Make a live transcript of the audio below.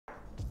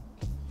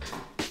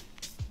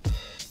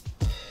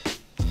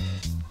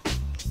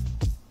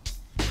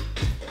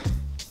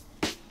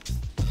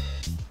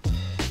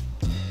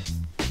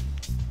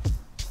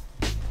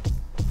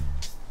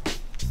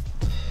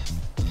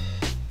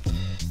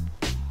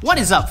What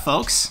is up,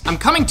 folks? I'm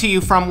coming to you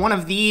from one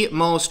of the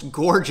most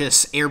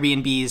gorgeous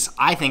Airbnbs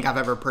I think I've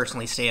ever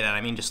personally stayed at.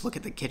 I mean, just look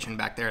at the kitchen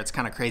back there. It's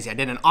kind of crazy. I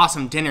did an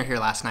awesome dinner here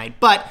last night,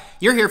 but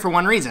you're here for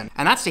one reason,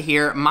 and that's to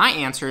hear my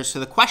answers to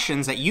the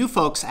questions that you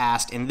folks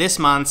asked in this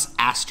month's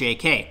Ask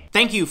JK.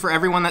 Thank you for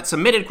everyone that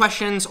submitted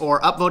questions or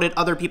upvoted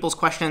other people's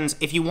questions.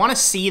 If you want to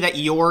see that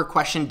your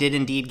question did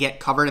indeed get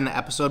covered in the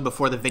episode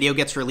before the video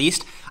gets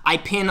released, I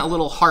pin a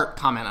little heart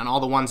comment on all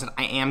the ones that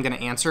I am going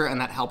to answer, and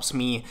that helps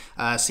me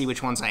see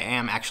which ones I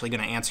am actually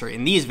going to answer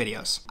in these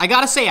videos. I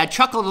gotta say, I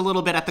chuckled a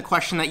little bit at the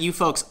question that you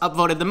folks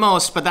upvoted the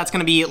most, but that's going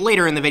to be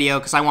later in the video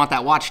because I want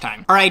that watch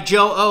time. All right,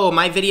 Joe O,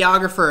 my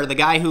videographer, the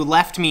guy who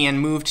left me and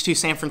moved to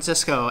San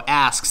Francisco,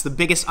 asks the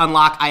biggest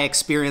unlock I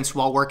experienced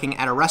while working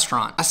at a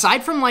restaurant.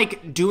 Aside from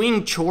like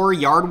doing chore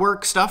yard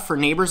work stuff for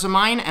neighbors of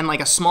mine and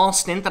like a small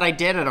stint that I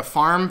did at a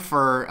farm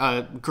for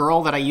a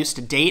girl that I used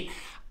to date,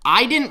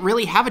 I didn't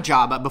really have a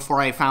job before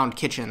I found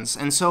Kitchens,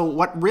 and so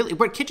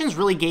what Kitchens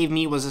really gave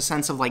me was a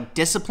sense of like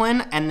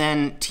discipline and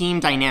then team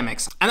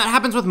dynamics. And that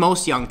happens with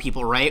most young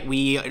people, right?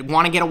 We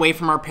want to get away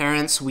from our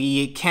parents.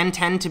 We can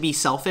tend to be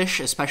selfish,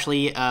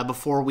 especially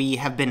before we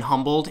have been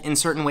humbled in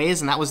certain ways,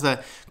 and that was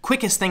the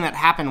quickest thing that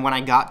happened when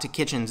I got to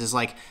Kitchens is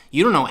like,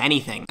 you don't know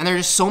anything. And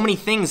there's just so many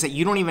things that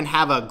you don't even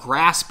have a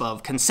grasp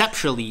of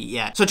conceptually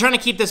yet. So trying to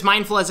keep this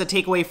mindful as a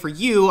takeaway for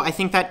you, I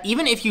think that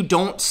even if you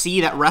don't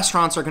see that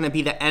restaurants are going to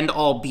be the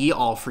end-all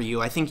be-all for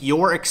you, I think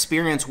your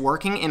experience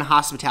working in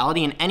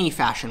hospitality in any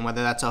fashion,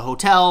 whether that's a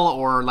hotel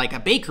or like a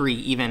bakery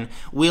even,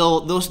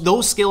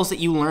 those skills that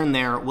you learn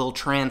there will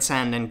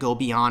transcend and go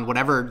beyond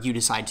whatever you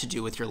decide to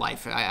do with your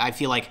life. I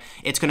feel like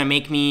it's going to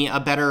make me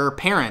a better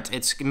parent.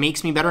 It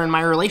makes me better in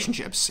my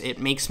relationships. It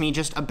makes me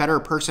just a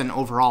better person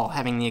overall,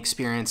 having the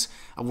experience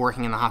of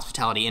working in the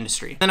hospitality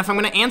industry. Then if I'm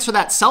going to answer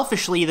that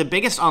selfishly, the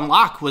biggest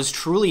unlock was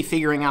truly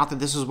figuring out that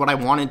this is what I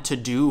wanted to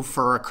do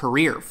for a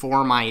career,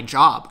 for my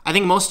job. I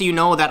think most of you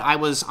know that I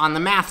was on the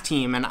math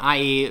team and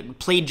I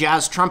played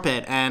jazz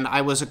trumpet and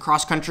I was a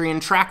cross-country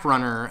and track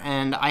runner,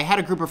 and I had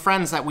a group of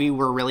friends that we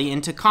were really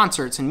into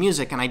concerts and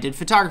music, and I did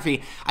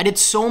photography. I did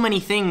so many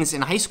things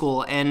in high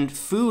school, and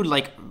food,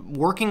 like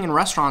working in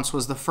restaurants,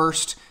 was the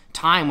first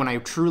time when I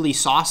truly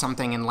saw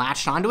something and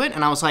latched onto it,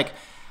 and I was like,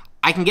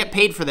 I can get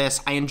paid for this,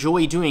 I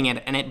enjoy doing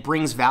it, and it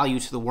brings value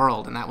to the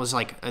world, and that was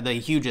like the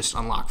hugest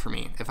unlock for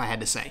me, if I had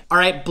to say. All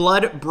right,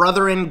 Blood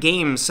Brotherin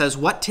Games says,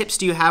 what tips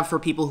do you have for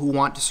people who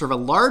want to serve a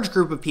large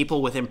group of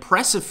people with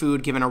impressive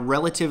food given a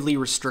relatively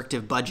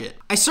restrictive budget?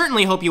 I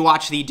certainly hope you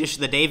watch the Dish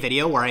of the Day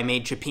video where I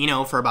made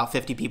cioppino for about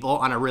 50 people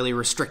on a really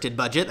restricted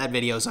budget. That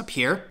video's up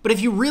here. But if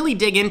you really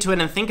dig into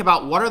it and think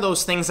about what are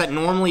those things that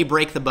normally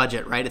break the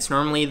budget, right? It's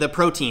normally the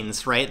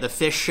proteins, right? The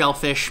fish,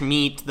 shellfish,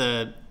 meat,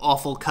 the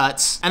awful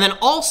cuts, and then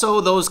also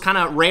those kind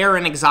of rare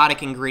and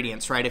exotic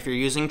ingredients, right? If you're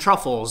using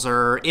truffles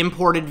or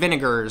imported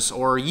vinegars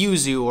or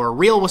yuzu or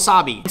real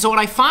wasabi. And so what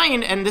I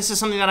find, and this is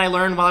something that I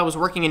learned while I was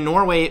working in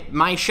Norway,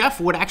 my chef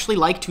would actually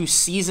like to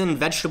season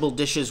vegetable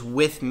dishes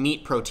with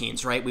meat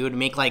proteins, right? We would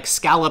make like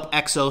scallop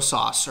XO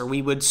sauce, or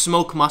we would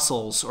smoke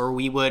mussels, or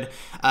we would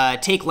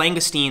take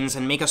langoustines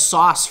and make a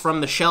sauce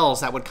from the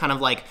shells that would kind of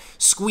like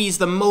squeeze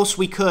the most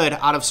we could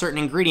out of certain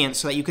ingredients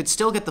so that you could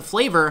still get the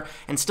flavor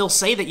and still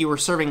say that you were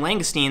serving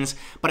langoustine,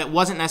 but it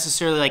wasn't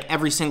necessarily like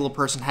every single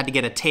person had to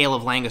get a tail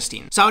of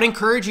langoustine. So I would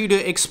encourage you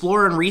to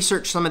explore and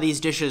research some of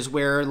these dishes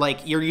where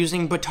like you're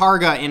using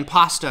bottarga in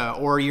pasta,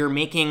 or you're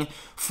making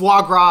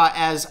foie gras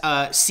as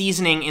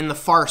seasoning in the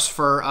farce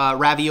for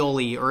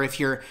ravioli, or if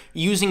you're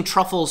using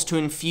truffles to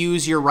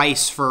infuse your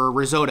rice for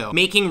risotto.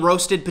 Making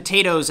roasted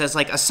potatoes as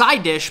like a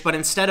side dish, but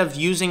instead of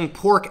using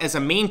pork as a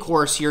main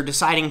course, you're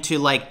deciding to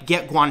like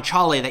get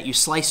guanciale that you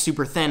slice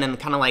super thin and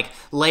kind of like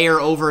layer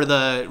over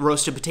the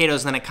roasted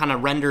potatoes, and then it kind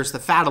of renders the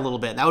fat a little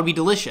bit. That would be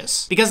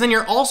delicious. Because then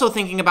you're also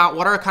thinking about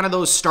what are kind of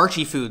those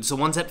starchy foods, the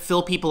ones that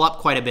fill people up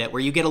quite a bit,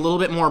 where you get a little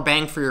bit more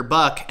bang for your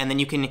buck, and then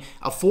you can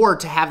afford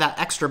to have that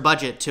extra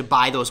budget to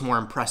buy those more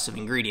impressive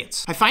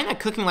ingredients. I find that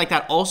cooking like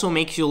that also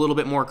makes you a little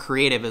bit more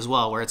creative as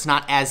well, where it's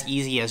not as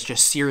easy as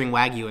just searing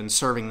Wagyu and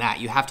serving that.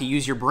 You have to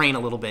use your brain a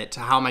little bit to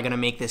how am I going to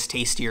make this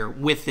tastier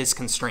with this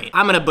constraint.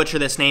 I'm going to butcher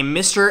this name.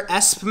 Mr.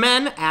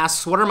 Espman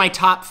asks, what are my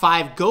top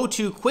 5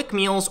 go-to quick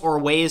meals or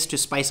ways to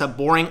spice up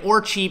boring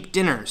or cheap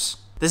dinners?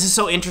 This is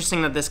so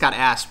interesting that this got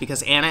asked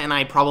because Anna and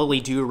I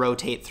probably do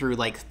rotate through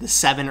like the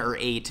 7 or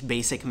 8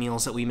 basic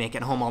meals that we make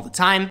at home all the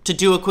time. To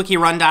do a quickie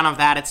rundown of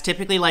that, it's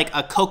typically like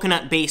a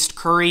coconut-based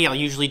curry. I'll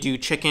usually do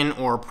chicken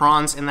or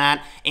prawns in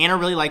that. Anna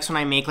really likes when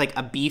I make like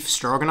a beef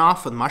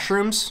stroganoff with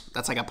mushrooms.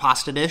 That's like a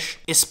pasta dish.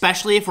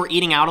 Especially if we're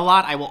eating out a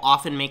lot, I will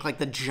often make like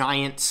the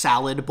giant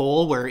salad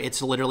bowl where it's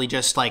literally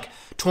just like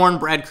torn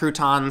bread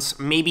croutons,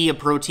 maybe a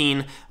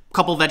protein,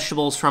 couple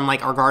vegetables from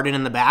like our garden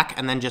in the back,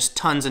 and then just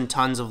tons and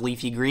tons of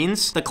leafy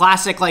greens. The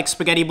classic like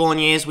spaghetti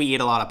bolognese, we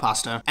eat a lot of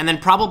pasta. And then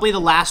probably the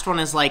last one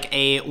is like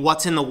a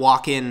what's in the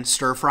walk-in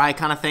stir fry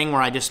kind of thing,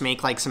 where I just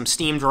make like some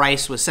steamed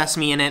rice with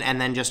sesame in it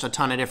and then just a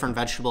ton of different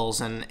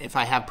vegetables. And if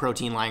I have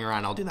protein lying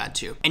around, I'll do that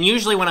too. And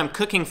usually when I'm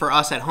cooking for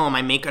us at home,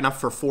 I make enough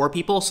for 4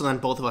 people, so then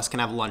both of us can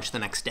have lunch the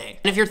next day.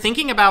 And if you're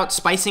thinking about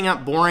spicing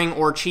up boring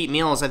or cheap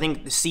meals, I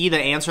think see the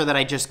answer that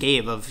I just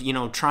gave of, you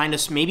know, trying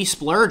to maybe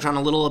splurge on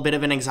a little bit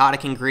of an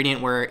exotic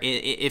ingredient, where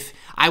if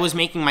I was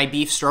making my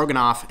beef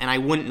stroganoff and I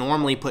wouldn't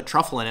normally put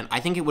truffle in it, I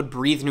think it would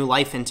breathe new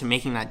life into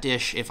making that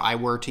dish if I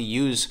were to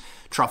use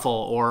truffle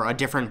or a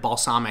different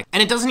balsamic.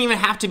 And it doesn't even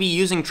have to be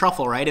using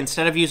truffle, right?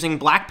 Instead of using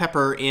black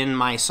pepper in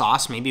my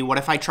sauce, maybe what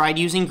if I tried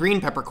using green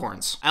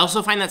peppercorns? I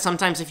also find that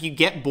sometimes if you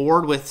get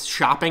bored with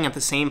shopping at the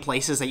same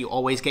places that you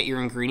always get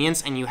your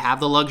ingredients and you have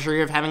the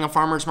luxury of having a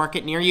farmer's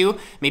market near you,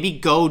 maybe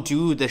go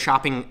do the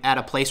shopping at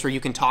a place where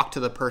you can talk to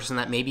the person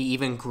that maybe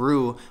even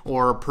grew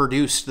or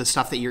produced the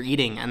stuff that you're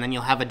eating, and then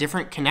you'll have a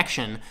different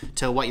connection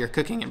to what you're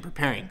cooking and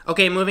preparing.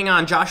 Okay, moving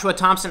on. Joshua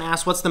Thompson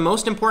asks, what's the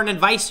most important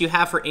advice you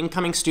have for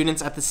incoming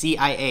students at the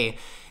CIA?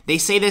 They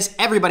say this,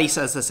 everybody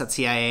says this at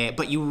CIA,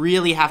 but you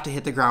really have to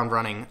hit the ground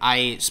running.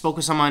 I spoke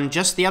with someone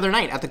just the other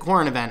night at the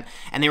Corin event,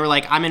 and they were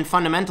like, I'm in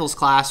fundamentals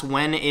class,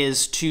 when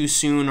is too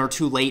soon or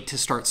too late to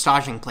start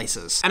staging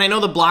places? And I know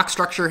the block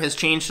structure has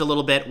changed a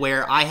little bit,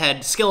 where I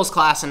had skills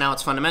class and now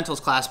it's fundamentals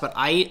class, but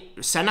I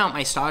sent out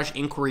my stage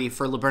inquiry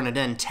for Le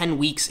Bernardin 10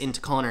 weeks into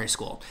culinary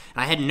school,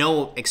 and I had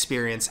no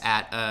experience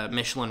at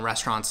Michelin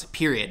restaurants,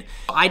 period.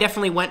 I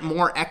definitely went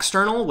more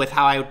external with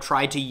how I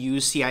tried to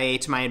use CIA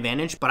to my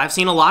advantage, but I've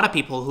seen a lot of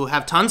people who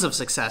have tons of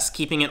success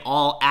keeping it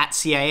all at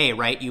CIA,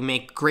 right? You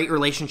make great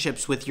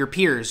relationships with your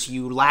peers,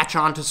 you latch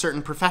on to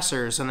certain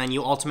professors, and then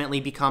you ultimately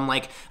become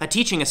like a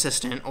teaching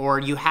assistant, or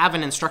you have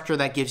an instructor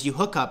that gives you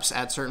hookups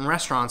at certain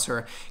restaurants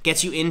or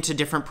gets you into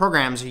different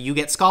programs, or you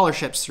get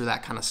scholarships through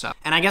that kind of stuff.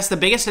 And I guess the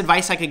biggest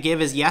advice I could give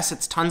is, yes,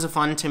 it's tons of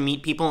fun to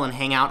meet people and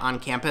hang out on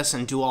campus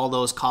and do all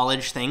those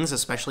college things,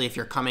 especially if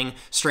you're coming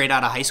straight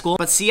out of high school.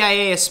 But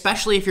CIA,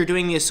 especially if you're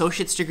doing the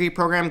associate's degree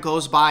program,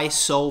 goes by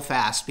so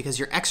fast because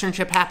your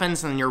externship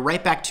happens and you're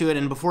right back to it,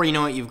 and before you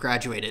know it, you've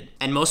graduated.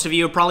 And most of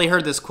you have probably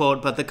heard this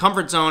quote, but the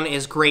comfort zone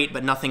is great,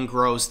 but nothing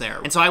grows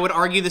there. And so I would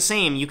argue the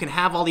same. You can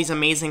have all these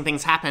amazing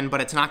things happen,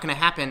 but it's not going to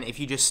happen if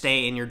you just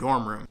stay in your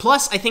dorm room.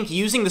 Plus, I think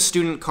using the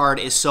student card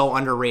is so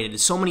underrated.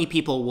 So many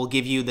people will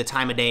give you the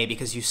time of day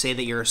because you say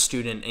that you're a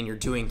student and you're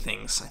doing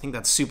things. I think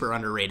that's super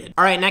underrated.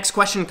 All right, next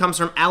question comes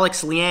from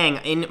Alex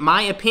Liang. In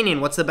my opinion,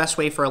 what's the best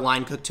way for a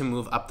line cook to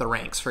move up the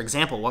ranks? For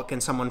example, what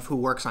can someone who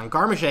works on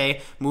garde manger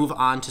move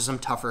on to some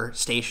tougher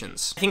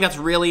stations? I think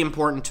that's really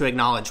important to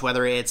acknowledge,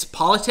 whether it's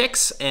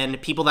politics and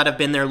people that have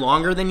been there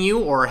longer than you,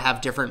 or have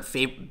different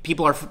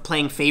people are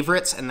playing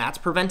favorites and that's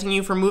preventing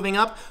you from moving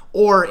up,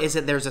 or is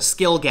it there's a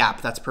skill gap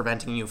that's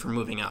preventing you from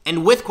moving up?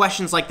 And with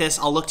questions like this,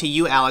 I'll look to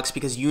you, Alex,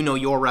 because you know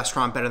your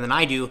restaurant better than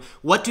I do.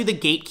 What do the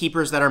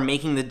gatekeepers that are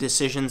making the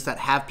decisions that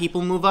have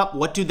people move up,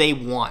 what do they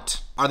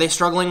want? Are they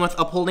struggling with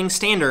upholding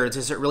standards?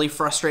 Is it really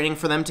frustrating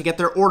for them to get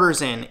their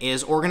orders in?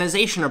 Is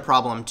organization a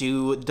problem?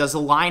 Does the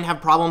line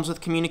have problems with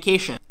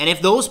communication? And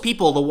if those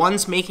people, the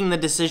ones making the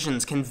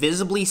decisions, can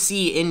visibly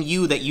see in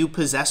you that you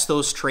possess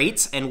those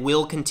traits and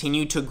will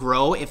continue to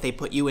grow if they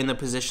put you in the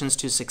positions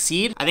to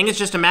succeed, I think it's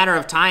just a matter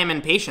of time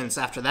and patience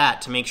after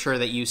that to make sure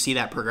that you see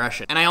that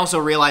progression. And I also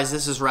realize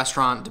this is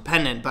restaurant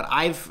dependent, but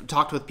I've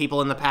talked with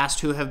people in the past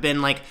who have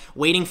been like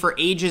waiting for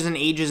ages and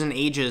ages and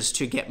ages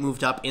to get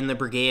moved up in the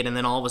brigade, and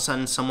then all of a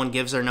sudden someone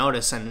gives their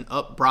notice and,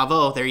 oh,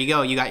 bravo, there you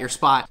go, you got your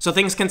spot. So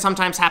things can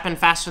sometimes happen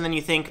faster than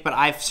you think, but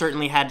I've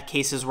certainly had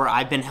cases where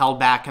I've been held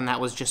back, and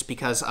that was just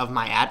because of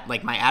my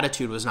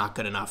attitude was not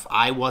good enough.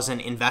 I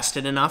wasn't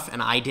invested enough,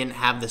 and I didn't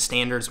have the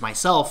standards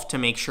myself to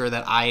make sure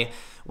that I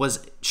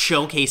was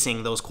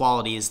showcasing those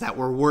qualities that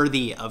were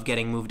worthy of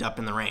getting moved up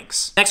in the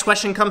ranks. Next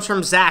question comes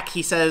from Zach.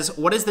 He says,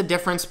 what is the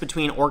difference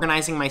between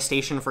organizing my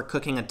station for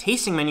cooking a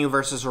tasting menu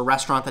versus a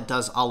restaurant that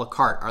does a la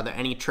carte? Are there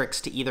any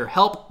tricks to either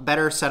help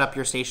better set up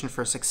your station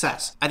for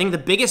success? I think the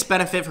biggest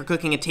benefit for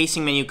cooking a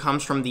tasting menu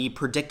comes from the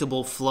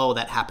predictable flow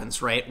that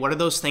happens, right? What are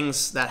those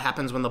things that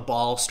happens when the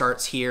ball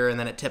starts here and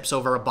then it tips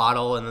over a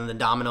bottle and then the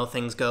domino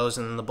things goes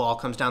and then the ball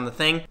comes down the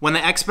thing? When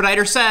the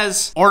expediter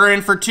says, order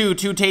in for two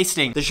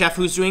tasting, the chef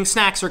who's doing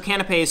snacks or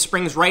canapes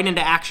springs right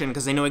into action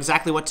because they know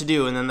exactly what to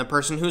do, and then the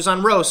person who's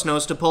on roast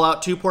knows to pull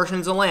out 2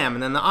 portions of lamb,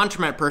 and then the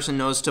entremet person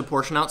knows to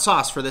portion out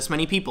sauce for this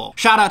many people.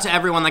 Shout out to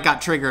everyone that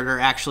got triggered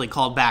or actually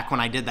called back when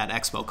I did that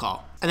expo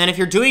call. And then if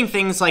you're doing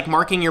things like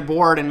marking your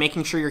board and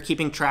making sure you're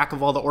keeping track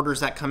of all the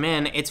orders that come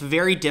in, it's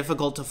very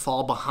difficult to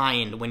fall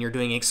behind when you're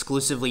doing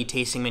exclusively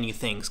tasting menu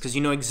things because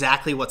you know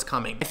exactly what's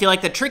coming. I feel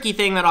like the tricky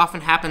thing that often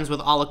happens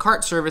with a la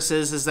carte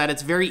services is that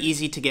it's very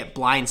easy to get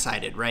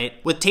blindsided, right?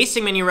 With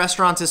tasting menu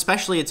restaurants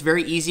especially, it's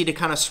very easy to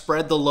kind of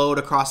spread the load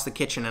across the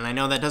kitchen. And I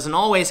know that doesn't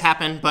always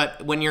happen,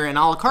 but when you're an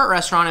a la carte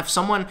restaurant,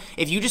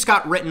 if you just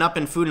got written up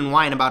in Food and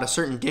Wine about a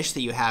certain dish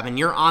that you have and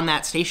you're on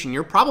that station,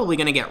 you're probably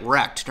gonna get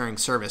wrecked during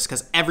service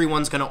because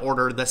everyone's gonna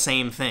order the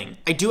same thing.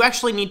 I do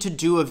actually need to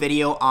do a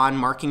video on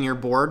marking your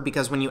board,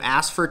 because when you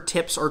ask for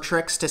tips or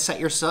tricks to set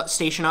your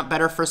station up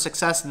better for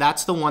success,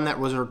 that's the one that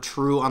was a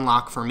true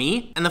unlock for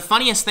me. And the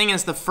funniest thing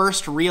is, the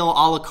first real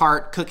a la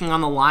carte cooking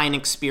on the line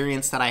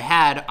experience that I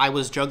had, I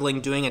was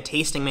juggling doing a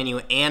tasting menu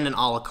and an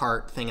a la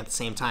carte thing at the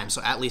same time.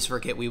 So at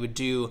Lysverket, we would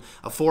do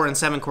a 4 and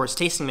 7 course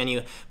tasting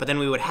menu, but then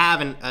we would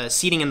have a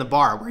seating in the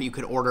bar where you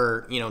could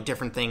order, you know,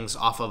 different things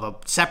off of a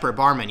separate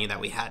bar menu that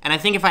we had. And I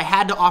think if I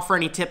had to offer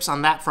any tips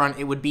on that front,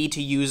 it would be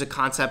to use a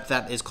concept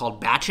that is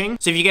called batching.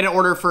 So if you get an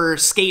order for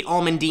skate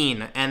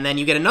almondine, and then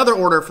you get another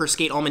order for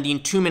skate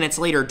almondine 2 minutes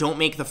later, don't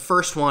make the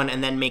first one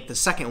and then make the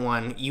second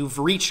one. You've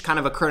reached kind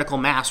of a critical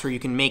mass where you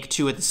can make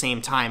 2 at the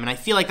same time. And I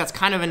feel like that's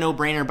kind of a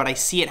no-brainer, but I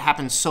see it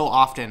happen so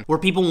often where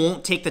people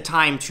won't take the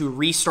time to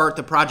restart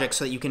the project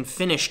so that you can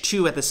finish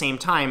 2 at the same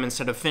time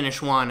instead of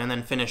finish 1 and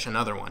then finish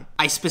another one.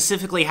 I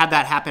specifically had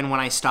that happen when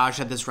I staged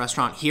at this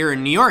restaurant here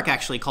in New York,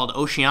 actually, called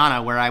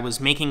Oceana, where I was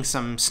making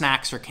some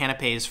snacks or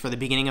canapes for the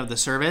beginning of the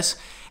service.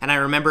 And I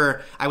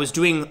remember I was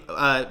doing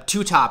a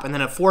 2-top, and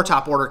then a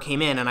 4-top order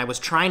came in, and I was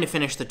trying to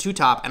finish the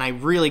 2-top, and I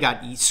really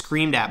got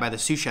screamed at by the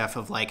sous chef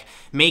of like,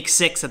 make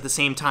 6 at the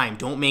same time,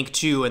 don't make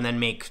 2 and then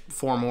make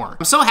 4 more.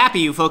 I'm so happy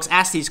you folks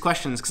asked these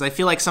questions, because I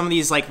feel like some of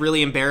these like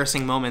really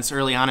embarrassing moments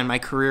early on in my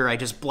career, I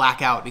just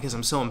black out because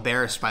I'm so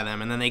embarrassed by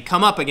them, and then they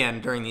come up again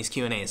during these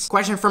Q&As.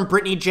 Question from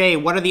Brittany J.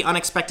 What are the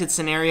unexpected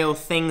scenario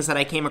things that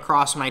I came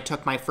across when I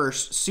took my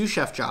first sous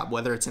chef job,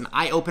 whether it's an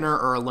eye-opener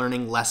or a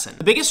learning lesson?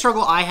 The biggest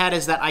struggle I had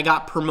is that I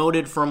got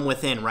promoted from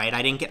within, right?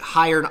 I didn't get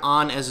hired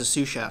on as a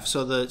sous chef.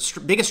 So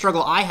the biggest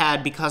struggle I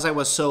had, because I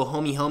was so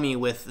homey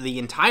with the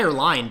entire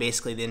line,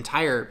 basically the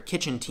entire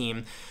kitchen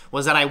team,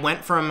 was that I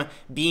went from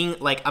being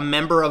like a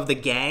member of the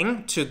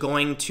gang to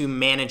going to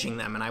managing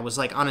them. And I was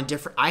like on a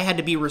different, I had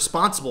to be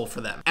responsible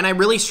for them. And I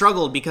really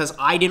struggled because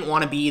I didn't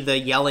want to be the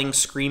yelling,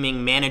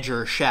 screaming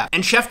manager chef.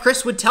 And Chef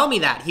Chris would tell me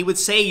that. He would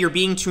say, you're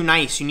being too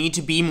nice. You need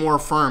to be more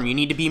firm. You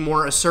need to be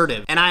more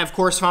assertive. And I, of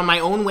course, found my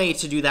own way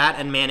to do that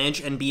and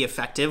manage and be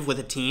effective with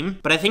a team.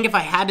 But I think if I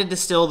had to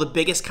distill the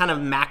biggest kind of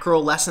macro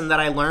lesson that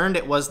I learned,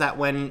 it was that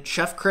when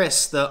Chef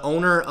Chris, the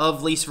owner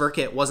of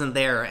Lysverket, wasn't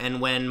there, and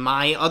when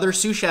my other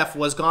sous chef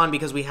was gone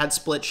because we had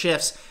split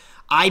shifts,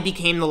 I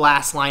became the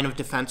last line of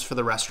defense for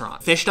the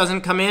restaurant. Fish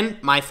doesn't come in,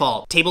 my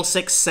fault. Table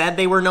 6 said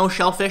they were no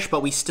shellfish,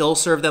 but we still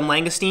serve them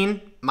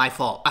langoustine, my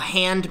fault. A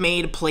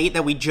handmade plate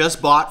that we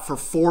just bought for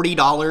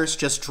 $40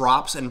 just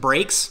drops and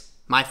breaks,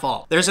 my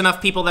fault. There's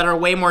enough people that are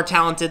way more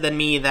talented than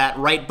me that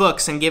write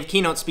books and give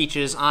keynote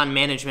speeches on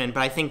management,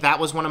 but I think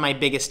that was one of my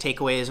biggest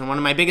takeaways, and one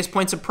of my biggest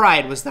points of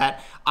pride was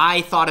that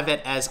I thought of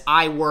it as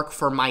I work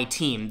for my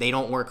team, they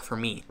don't work for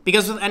me.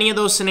 Because with any of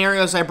those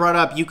scenarios I brought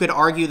up, you could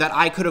argue that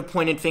I could have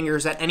pointed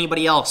fingers at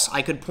anybody else.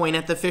 I could point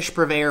at the fish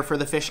purveyor for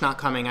the fish not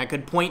coming. I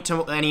could point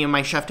to any of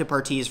my chef de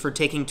parties for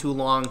taking too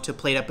long to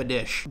plate up a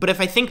dish. But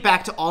if I think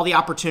back to all the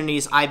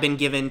opportunities I've been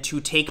given to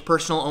take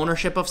personal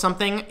ownership of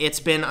something, it's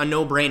been a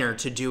no-brainer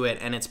to do it,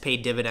 and it's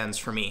paid dividends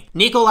for me.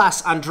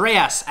 Nicolas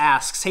Andreas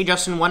asks, hey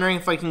Justin, wondering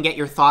if I can get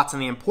your thoughts on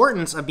the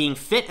importance of being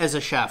fit as a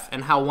chef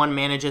and how one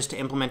manages to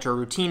implement a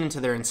routine into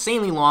their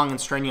insanely long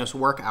and strenuous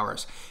work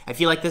hours. I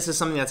feel like this is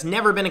something that's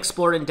never been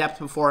explored in depth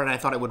before, and I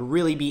thought it would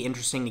really be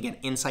interesting to get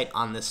insight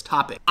on this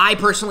topic. I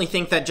personally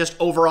think that just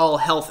overall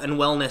health and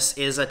wellness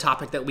is a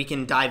topic that we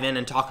can dive in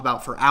and talk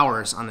about for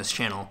hours on this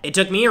channel. It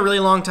took me a really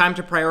long time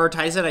to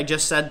prioritize it. I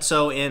just said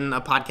so in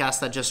a podcast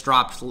that just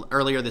dropped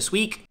earlier this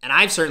week, and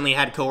I've certainly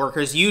had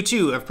coworkers, you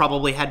too have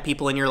probably had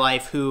people in your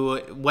life who,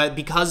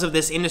 because of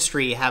this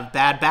industry, have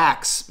bad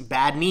backs,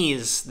 bad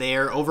knees,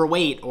 they're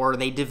overweight, or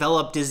they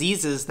develop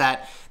diseases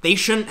that they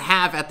shouldn't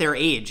have at their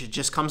age. It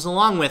just comes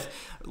along with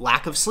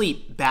lack of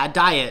sleep, bad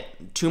diet,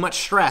 too much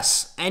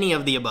stress, any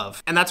of the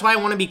above. And that's why I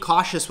want to be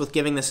cautious with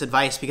giving this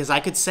advice, because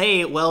I could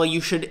say, well, you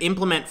should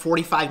implement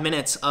 45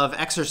 minutes of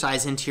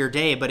exercise into your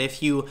day, but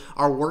if you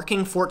are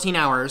working 14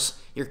 hours,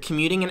 you're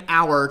commuting an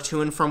hour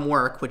to and from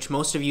work, which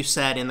most of you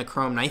said in the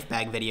Chrome knife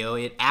bag video,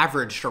 it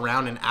averaged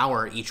around an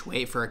hour each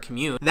way for a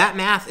commute. That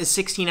math is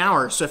 16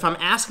 hours. So if I'm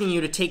asking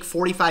you to take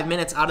 45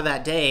 minutes out of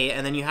that day,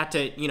 and then you have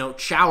to,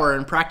 shower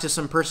and practice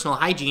some personal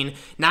hygiene,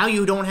 now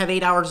you don't have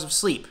 8 hours of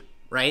sleep,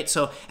 right?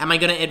 So am I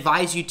going to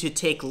advise you to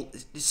take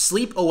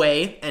sleep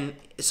away and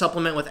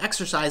supplement with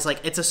exercise? Like,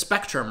 it's a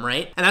spectrum,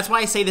 right? And that's why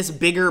I say this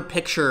bigger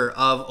picture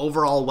of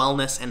overall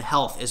wellness and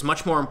health is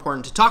much more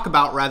important to talk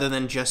about rather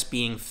than just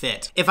being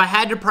fit. If I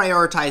had to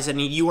prioritize,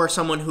 and you are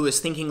someone who is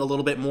thinking a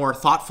little bit more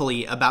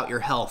thoughtfully about your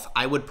health,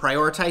 I would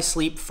prioritize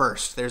sleep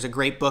first. There's a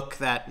great book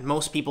that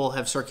most people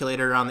have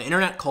circulated around the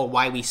internet called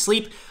Why We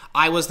Sleep.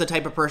 I was the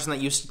type of person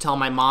that used to tell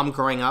my mom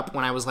growing up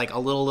when I was like a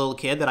little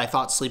kid that I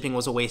thought sleeping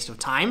was a waste of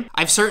time.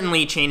 I've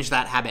certainly changed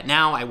that habit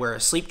now. I wear a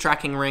sleep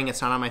tracking ring.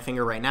 It's not on my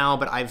finger right now,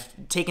 but I've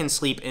taken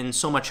sleep in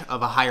so much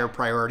of a higher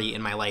priority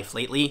in my life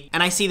lately.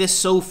 And I see this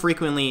so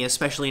frequently,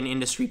 especially in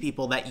industry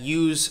people that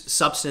use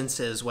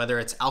substances, whether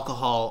it's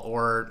alcohol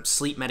or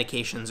sleep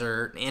medications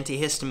or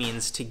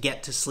antihistamines to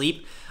get to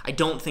sleep. I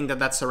don't think that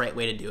that's the right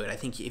way to do it. I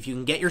think if you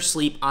can get your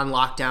sleep on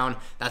lockdown,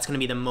 that's going to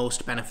be the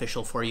most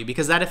beneficial for you,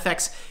 because that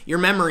affects your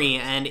memory.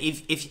 And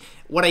if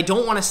what I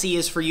don't want to see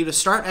is for you to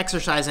start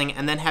exercising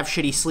and then have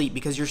shitty sleep,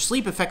 because your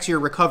sleep affects your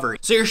recovery.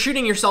 So you're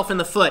shooting yourself in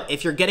the foot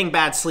if you're getting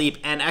bad sleep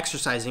and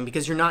exercising,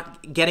 because you're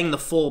not getting the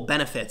full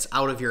benefits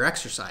out of your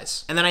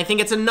exercise. And then I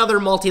think it's another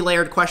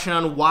multi-layered question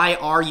on why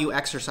are you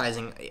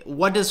exercising?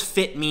 What does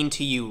fit mean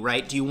to you,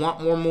 right? Do you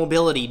want more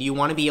mobility? Do you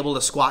want to be able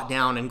to squat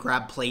down and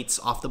grab plates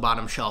off the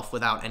bottom shelf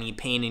without any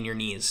pain in your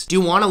knees? Do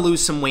you want to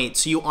lose some weight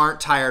so you aren't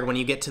tired when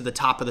you get to the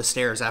top of the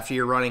stairs after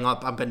you're running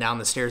up and down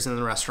the stairs in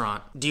the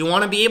restaurant? Do you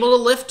want to be able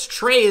to lift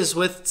trays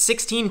with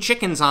 16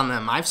 chickens on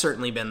them? I've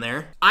certainly been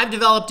there. I've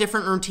developed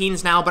different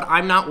routines now, but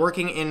I'm not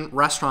working in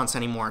restaurants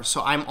anymore,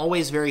 so I'm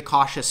always very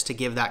cautious to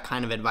give that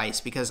kind of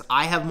advice, because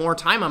I have more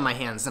time on my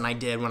hands than I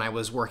did when I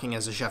was working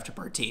as a chef de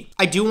partie.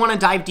 I do want to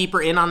dive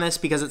deeper in on this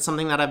because it's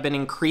something that I've been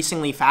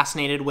increasingly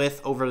fascinated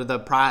with over the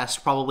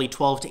past probably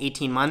 12 to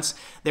 18 months.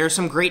 There are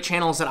some great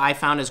channels that I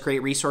found as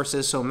great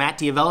resources. So Matt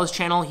Diavella's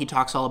channel, he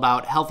talks all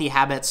about healthy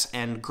habits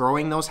and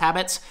growing those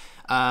habits.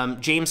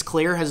 James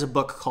Clear has a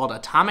book called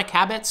Atomic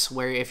Habits,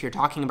 where if you're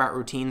talking about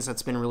routines,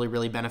 that's been really,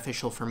 really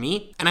beneficial for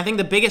me. And I think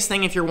the biggest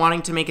thing if you're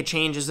wanting to make a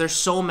change is there's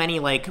so many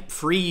like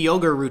free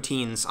yoga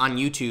routines on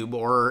YouTube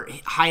or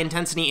high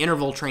intensity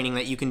interval training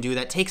that you can do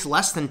that takes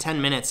less than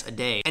 10 minutes a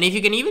day. And if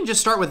you can even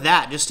just start with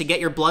that, just to get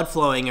your blood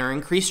flowing or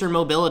increase your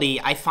mobility,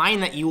 I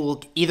find that you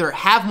will either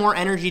have more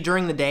energy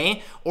during the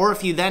day, or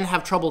if you then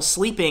have trouble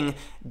sleeping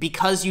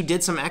because you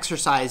did some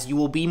exercise, you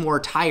will be more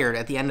tired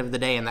at the end of the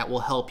day, and that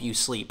will help you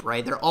sleep,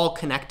 right? They're all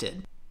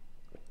connected.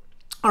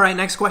 All right,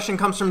 next question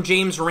comes from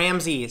James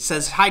Ramsey. It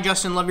says, "Hi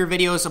Justin, love your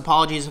videos.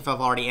 Apologies if I've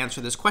already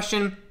answered this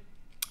question.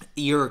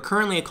 You're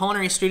currently a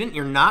culinary student,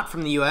 you're not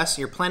from the US,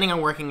 you're planning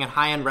on working at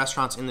high-end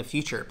restaurants in the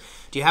future.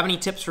 Do you have any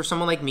tips for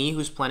someone like me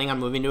who's planning on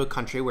moving to a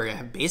country where you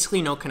have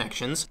basically no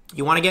connections?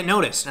 You want to get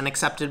noticed and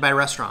accepted by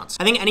restaurants."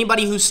 I think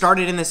anybody who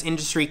started in this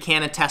industry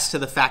can attest to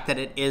the fact that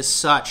it is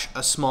such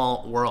a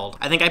small world.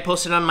 I think I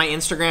posted on my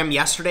Instagram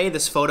yesterday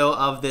this photo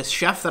of this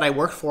chef that I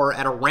worked for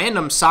at a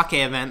random sake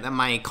event that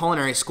my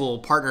culinary school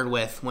partnered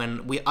with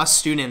when us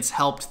students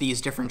helped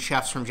these different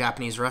chefs from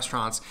Japanese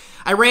restaurants.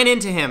 I ran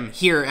into him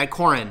here at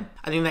Korin.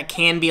 I think that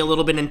can be a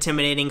little bit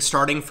intimidating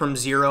starting from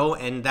 0,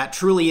 and that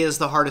truly is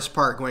the hardest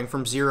part, going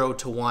from 0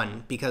 to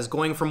 1, because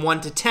going from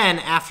 1 to 10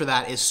 after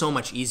that is so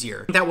much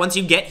easier. That once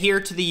you get here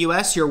to the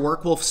US, your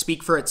work will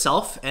speak for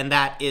itself, and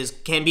that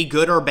can be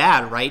good or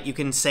bad, right? You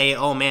can say,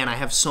 oh man, I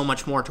have so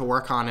much more to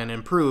work on and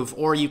improve,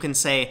 or you can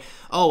say,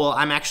 oh well,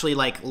 I'm actually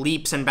like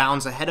leaps and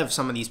bounds ahead of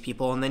some of these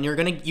people, and then you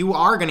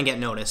are gonna get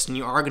noticed, and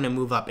you are gonna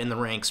move up in the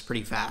ranks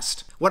pretty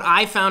fast. What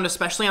I found,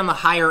 especially on the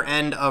higher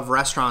end of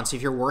restaurants,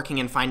 if you're working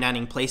in fine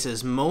dining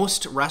places,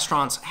 most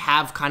restaurants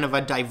have kind of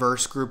a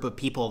diverse group of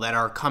people that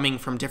are coming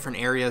from different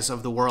areas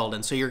of the world,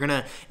 and so you're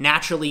gonna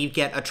naturally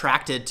get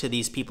attracted to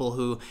these people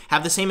who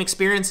have the same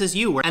experience as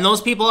you, and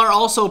those people are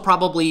also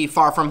probably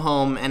far from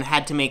home and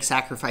had to make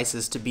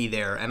sacrifices to be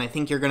there, and I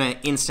think you're gonna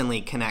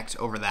instantly connect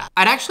over that.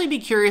 I'd actually be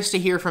curious to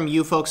hear from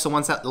you folks, the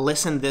ones that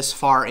listen this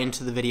far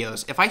into the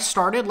videos. If I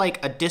started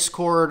like a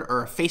Discord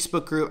or a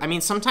Facebook group, I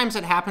mean, sometimes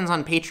it happens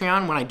on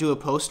Patreon when I do a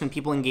post and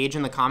people engage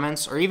in the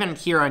comments, or even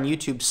here on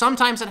YouTube.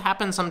 Sometimes it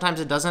happens,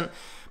 sometimes it doesn't.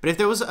 But if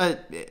there was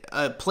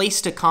a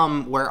place to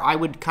come where I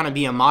would kind of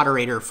be a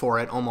moderator for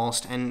it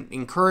almost and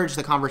encourage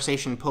the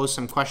conversation, pose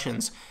some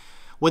questions,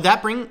 would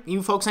that bring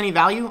you folks any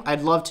value?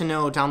 I'd love to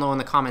know down low in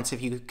the comments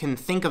if you can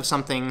think of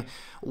something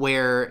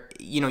where,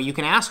 you know, you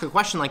can ask a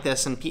question like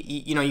this and,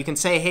 you know, you can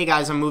say, hey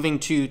guys, I'm moving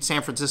to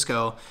San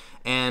Francisco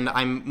and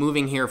I'm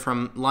moving here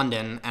from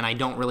London and I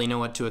don't really know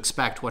what to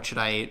expect. What should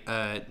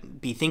I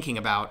be thinking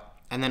about?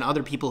 And then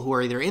other people who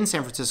are either in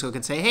San Francisco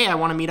could say, hey, I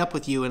want to meet up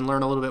with you and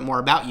learn a little bit more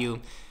about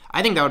you.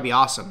 I think that would be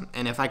awesome.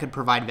 And if I could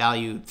provide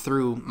value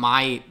through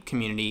my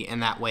community in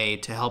that way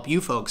to help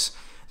you folks,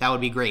 that would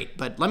be great.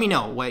 But let me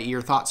know what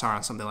your thoughts are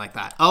on something like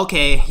that.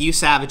 Okay, you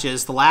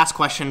savages, the last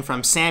question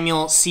from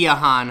Samuel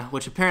Siahan,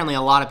 which apparently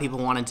a lot of people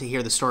wanted to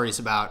hear the stories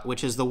about,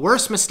 which is the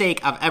worst mistake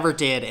I've ever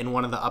did in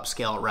one of the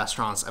upscale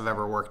restaurants I've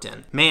ever worked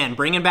in. Man,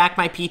 bringing back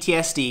my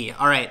PTSD.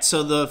 All right,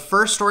 so the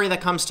first story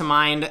that comes to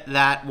mind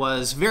that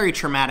was very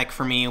traumatic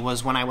for me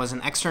was when I was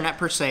an externe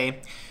per se.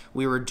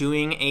 We were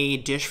doing a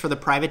dish for the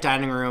private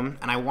dining room,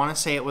 and I want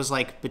to say it was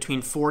like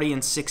between 40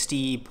 and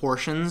 60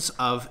 portions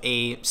of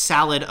a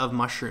salad of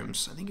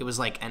mushrooms. I think it was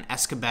like an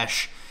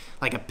escabeche,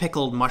 like a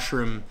pickled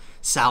mushroom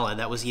salad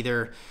that was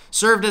either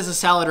served as a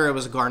salad or it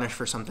was a garnish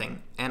for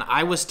something. And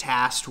I was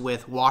tasked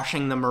with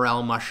washing the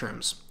morel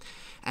mushrooms.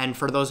 And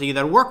for those of you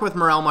that work with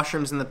morel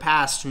mushrooms in the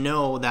past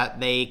know that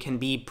they can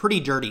be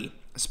pretty dirty,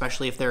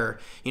 especially if they're,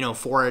 you know,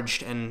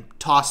 foraged and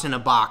tossed in a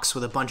box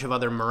with a bunch of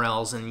other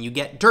morels, and you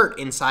get dirt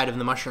inside of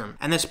the mushroom.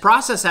 And this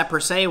process at per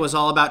se was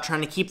all about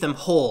trying to keep them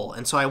whole,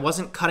 and so I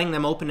wasn't cutting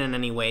them open in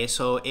any way,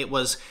 so it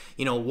was,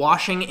 you know,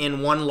 washing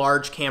in one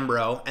large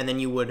Cambro, and then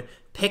you would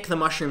pick the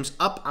mushrooms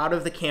up out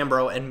of the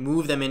Cambro and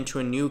move them into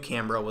a new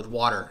Cambro with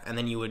water. And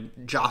then you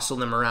would jostle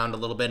them around a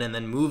little bit and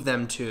then move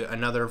them to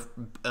another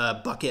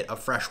bucket of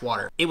fresh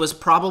water. It was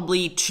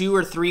probably 2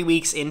 or 3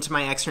 weeks into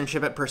my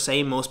externship at Per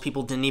Se. Most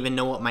people didn't even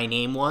know what my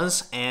name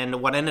was.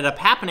 And what ended up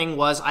happening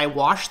was I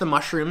washed the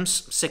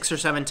mushrooms 6 or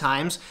 7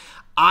 times.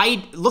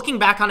 Looking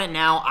back on it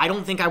now, I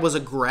don't think I was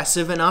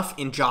aggressive enough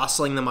in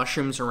jostling the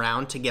mushrooms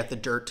around to get the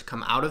dirt to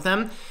come out of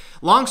them.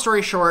 Long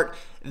story short,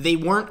 they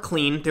weren't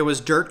clean. There was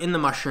dirt in the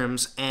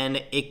mushrooms,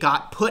 and it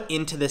got put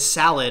into this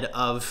salad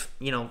of,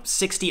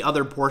 60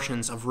 other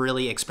portions of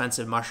really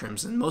expensive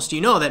mushrooms. And most of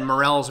you know that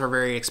morels are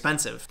very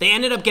expensive. They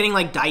ended up getting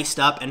like diced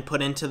up and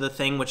put into the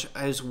thing, which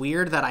is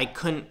weird that I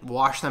couldn't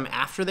wash them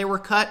after they were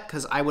cut,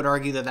 because I would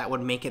argue that that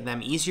would make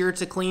them easier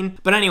to clean.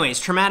 But anyways,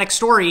 traumatic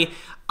story.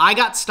 I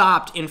got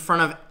stopped in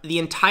front of the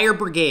entire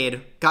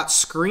brigade, got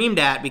screamed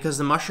at because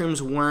the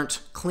mushrooms weren't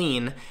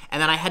clean,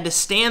 and then I had to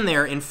stand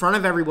there in front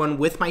of everyone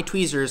with my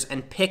tweezers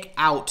and pick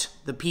out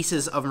the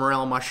pieces of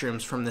morel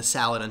mushrooms from the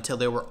salad until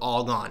they were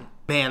all gone.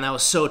 Man, that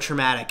was so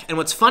traumatic. And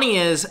what's funny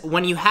is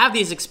when you have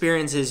these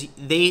experiences,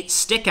 they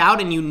stick out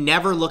and you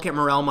never look at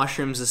morel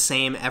mushrooms the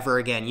same ever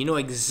again. You know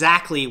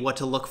exactly what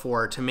to look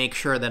for to make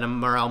sure that a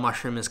morel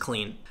mushroom is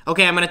clean.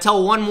 Okay, I'm going to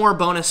tell one more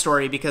bonus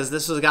story because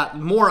this has got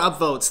more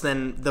upvotes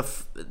than the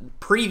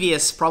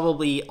previous,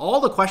 probably all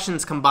the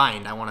questions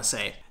combined, I want to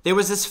say. There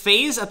was this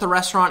phase at the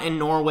restaurant in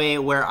Norway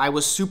where I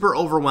was super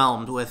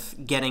overwhelmed with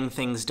getting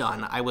things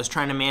done. I was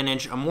trying to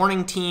manage a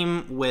morning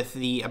team with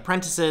the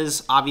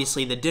apprentices,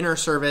 obviously the dinner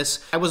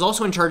service. I was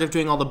also in charge of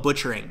doing all the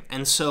butchering.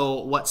 And so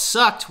what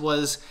sucked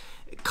was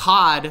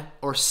cod,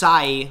 or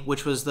sei,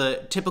 which was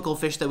the typical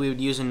fish that we would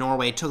use in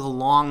Norway, took a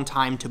long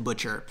time to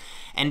butcher.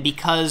 And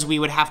because we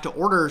would have to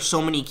order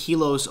so many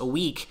kilos a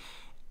week,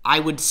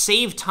 I would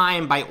save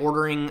time by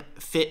ordering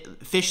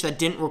fish that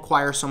didn't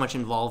require so much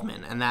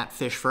involvement, and that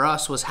fish for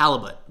us was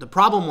halibut. The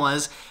problem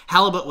was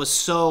halibut was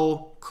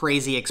so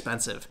crazy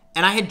expensive.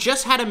 And I had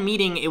just had a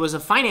meeting, it was a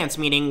finance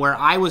meeting, where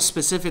I was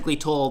specifically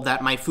told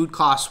that my food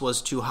cost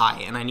was too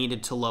high and I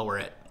needed to lower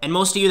it. And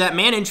most of you that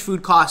manage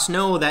food costs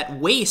know that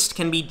waste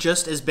can be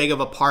just as big of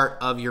a part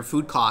of your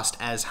food cost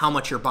as how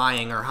much you're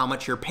buying or how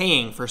much you're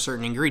paying for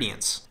certain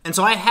ingredients. And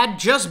so I had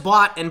just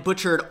bought and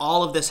butchered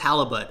all of this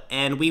halibut,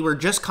 and we were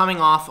just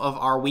coming off of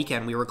our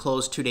weekend. We were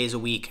closed 2 days a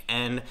week,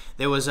 and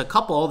there was a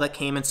couple that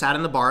came and sat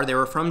in the bar. They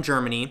were from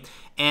Germany,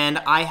 and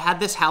I had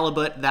this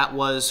halibut that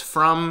was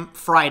from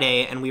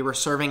Friday, and we were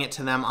serving it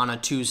to them on a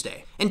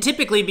Tuesday. And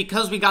typically,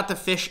 because we got the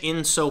fish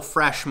in so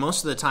fresh,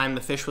 most of the time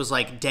the fish was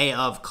like day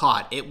of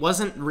caught. It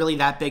wasn't really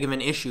that big of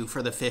an issue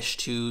for the fish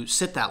to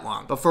sit that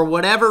long. But for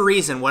whatever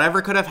reason,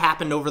 whatever could have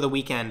happened over the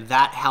weekend,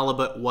 that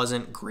halibut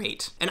wasn't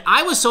great. And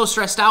I was so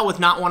stressed out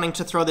with not wanting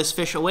to throw this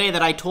fish away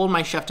that I told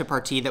my chef de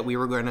partie that we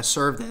were going to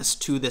serve this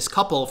to this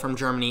couple from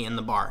Germany in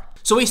the bar.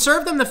 So we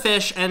served them the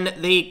fish, and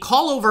they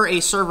call over a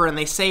server and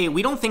they say,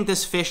 "We don't think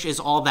this fish is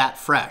all that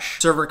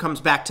fresh." Server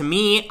comes back to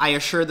me. I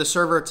assure the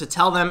server to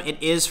tell them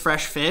it is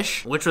fresh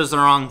fish, which was the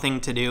wrong thing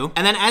to do.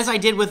 And then, as I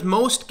did with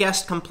most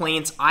guest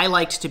complaints, I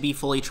liked to be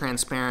fully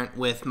transparent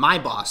with my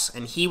boss,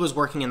 and he was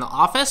working in the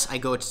office. I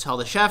go to tell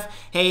the chef,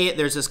 "Hey,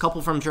 there's this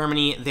couple from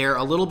Germany. They're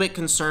a little bit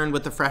concerned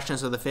with the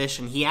freshness of the fish."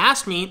 And he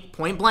asked me,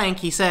 point blank,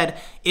 he said,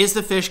 "Is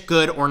the fish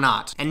good or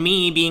not?" And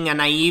me, being a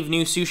naive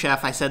new sous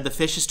chef, I said, "The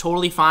fish is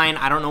totally fine.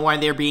 I don't know why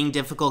they're being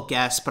difficult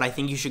guests, but I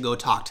think you should go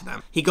talk to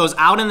them." He goes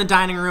out in the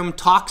dining room,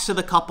 talks to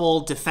the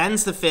couple,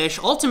 defends the fish,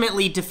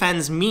 ultimately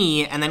defends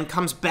me, and then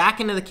comes back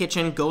into the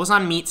kitchen, goes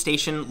on meat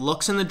station,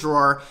 looks in the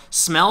drawer,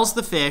 smells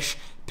the fish,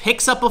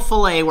 picks up a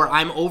fillet where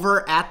I'm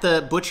over at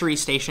the butchery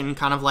station,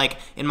 kind of like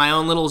in my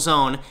own little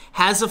zone,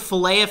 has a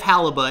fillet of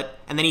halibut,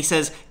 and then he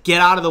says, "Get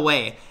out of the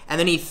way." And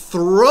then he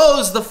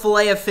throws the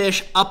fillet of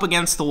fish up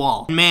against the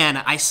wall.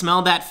 Man, I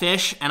smelled that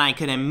fish and I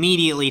could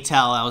immediately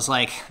tell. I was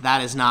like,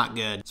 that is not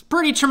good. It's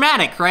pretty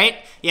traumatic, right?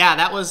 Yeah,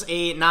 that was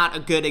not a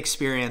good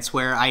experience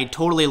where I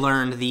totally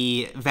learned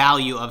the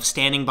value of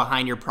standing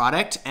behind your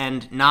product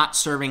and not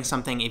serving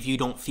something if you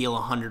don't feel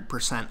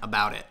 100%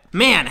 about it.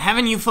 Man,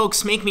 having you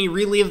folks make me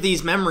relive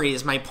these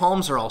memories, my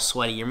palms are all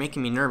sweaty. You're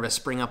making me nervous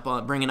bringing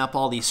up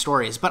all these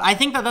stories. But I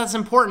think that that's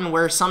important,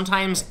 where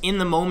sometimes in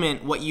the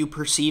moment what you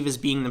perceive as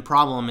being the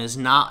problem is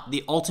not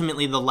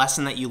ultimately the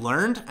lesson that you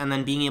learned, and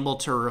then being able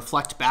to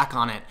reflect back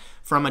on it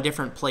from a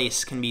different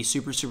place can be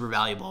super, super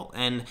valuable.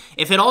 And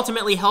if it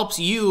ultimately helps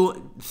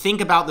you think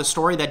about the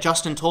story that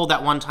Justin told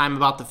that one time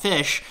about the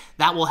fish,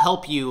 that will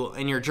help you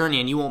in your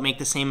journey, and you won't make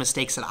the same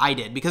mistakes that I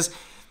did. Because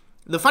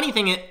the funny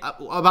thing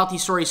about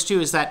these stories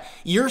too is that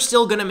you're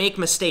still gonna make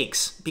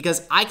mistakes,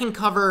 because I can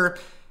cover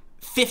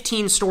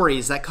 15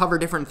 stories that cover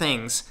different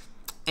things,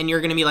 and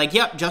you're gonna be like,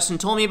 "Yep, Justin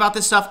told me about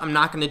this stuff, I'm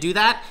not gonna do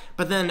that."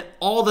 But then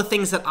all the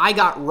things that I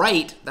got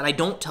right that I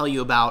don't tell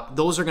you about,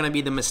 those are gonna be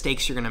the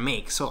mistakes you're gonna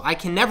make. So I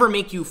can never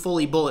make you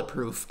fully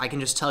bulletproof. I can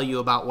just tell you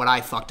about what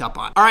I fucked up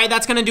on. All right,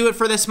 that's gonna do it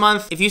for this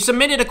month. If you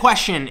submitted a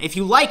question, if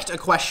you liked a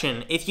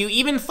question, if you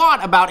even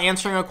thought about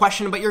answering a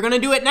question, but you're gonna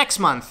do it next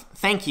month,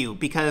 thank you,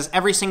 because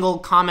every single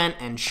comment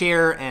and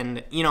share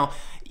and,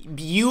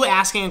 you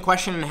asking a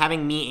question and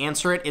having me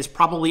answer it is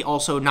probably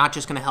also not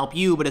just going to help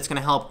you, but it's going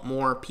to help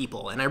more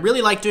people. And I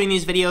really like doing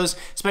these videos,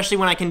 especially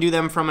when I can do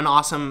them from an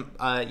awesome,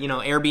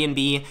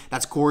 Airbnb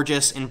that's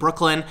gorgeous in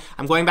Brooklyn.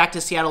 I'm going back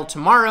to Seattle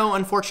tomorrow,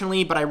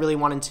 unfortunately, but I really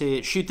wanted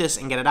to shoot this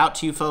and get it out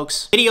to you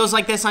folks. Videos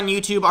like this on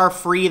YouTube are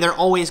free. They're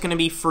always going to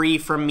be free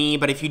from me,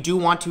 but if you do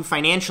want to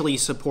financially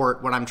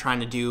support what I'm trying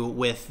to do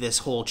with this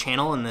whole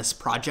channel and this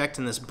project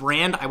and this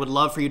brand, I would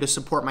love for you to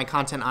support my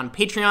content on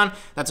Patreon.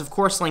 That's, of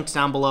course, linked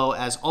down below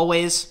as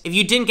always. If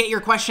you didn't get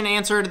your question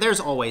answered, there's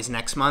always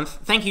next month.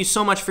 Thank you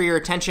so much for your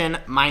attention.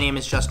 My name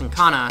is Justin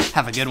Khanna.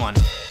 Have a good one.